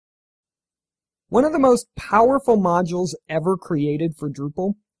One of the most powerful modules ever created for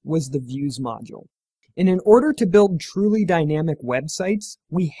Drupal was the Views module. And in order to build truly dynamic websites,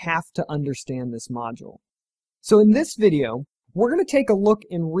 we have to understand this module. So in this video, we're going to take a look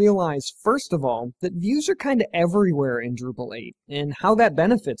and realize, first of all, that views are kind of everywhere in Drupal 8 and how that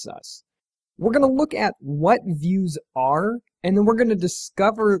benefits us. We're going to look at what views are, and then we're going to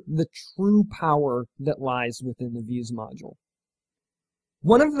discover the true power that lies within the Views module.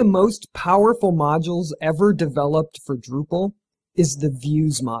 One of the most powerful modules ever developed for Drupal is the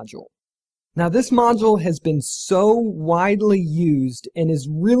Views module. Now, this module has been so widely used and is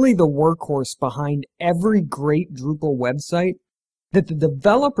really the workhorse behind every great Drupal website that the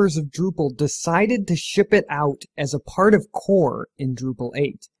developers of Drupal decided to ship it out as a part of core in Drupal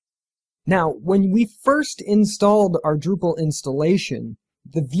 8. Now, when we first installed our Drupal installation,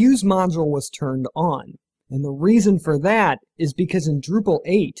 the Views module was turned on. And the reason for that is because in Drupal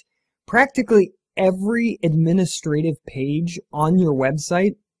 8, practically every administrative page on your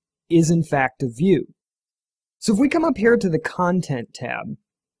website is in fact a view. So if we come up here to the Content tab,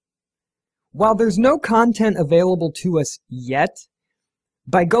 while there's no content available to us yet,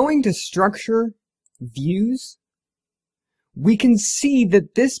 by going to Structure, Views, we can see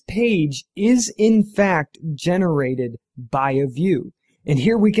that this page is in fact generated by a view. And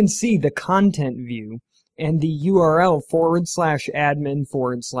here we can see the content view and the URL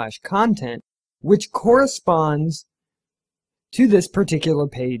 /admin/content, which corresponds to this particular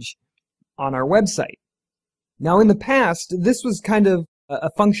page on our website. Now, in the past, this was kind of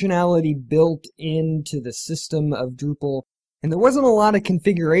a functionality built into the system of Drupal, and there wasn't a lot of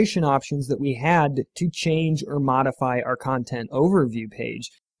configuration options that we had to change or modify our content overview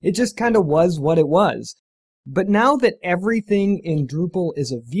page. It just kind of was what it was. But now that everything in Drupal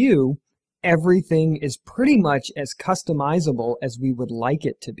is a view, everything is pretty much as customizable as we would like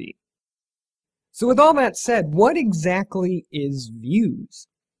it to be. So with all that said, what exactly is Views?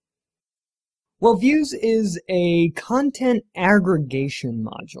 Well, Views is a content aggregation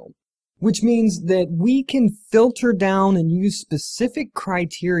module, which means that we can filter down and use specific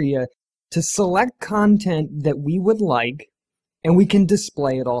criteria to select content that we would like, and we can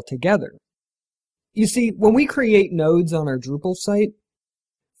display it all together. You see, when we create nodes on our Drupal site,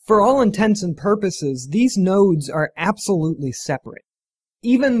 for all intents and purposes, these nodes are absolutely separate.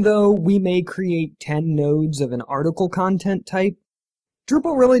 Even though we may create 10 nodes of an article content type,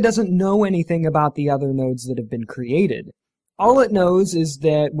 Drupal really doesn't know anything about the other nodes that have been created. All it knows is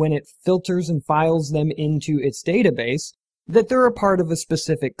that when it filters and files them into its database, that they're a part of a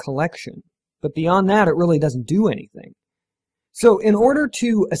specific collection. But beyond that, it really doesn't do anything. So in order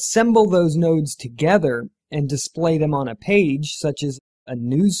to assemble those nodes together and display them on a page, such as a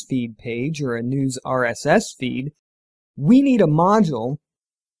newsfeed page or a news RSS feed, we need a module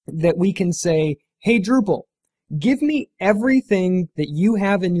that we can say, hey Drupal, give me everything that you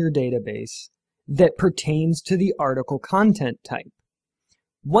have in your database that pertains to the article content type.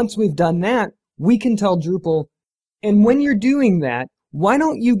 Once we've done that, we can tell Drupal, and when you're doing that, why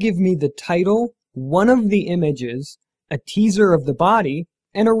don't you give me the title, one of the images, a teaser of the body,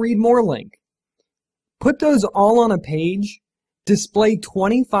 and a read more link. Put those all on a page, display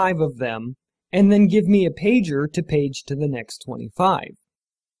 25 of them, and then give me a pager to page to the next 25.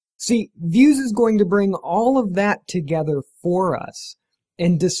 See, Views is going to bring all of that together for us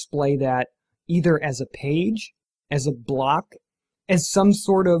and display that either as a page, as a block, as some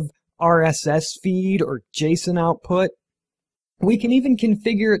sort of RSS feed or JSON output. We can even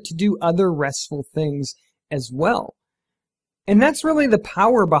configure it to do other RESTful things as well. And that's really the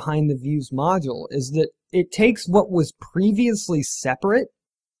power behind the Views module, is that it takes what was previously separate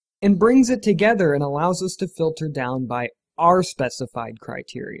and brings it together and allows us to filter down by our specified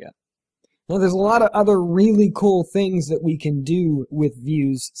criteria. Now, there's a lot of other really cool things that we can do with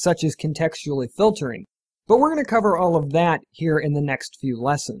Views, such as contextually filtering, but we're going to cover all of that here in the next few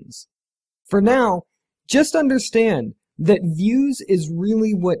lessons. For now, just understand that Views is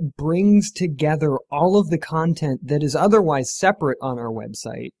really what brings together all of the content that is otherwise separate on our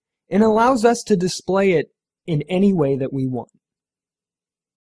website and allows us to display it in any way that we want.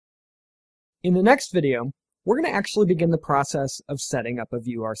 In the next video, we're going to actually begin the process of setting up a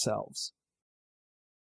view ourselves.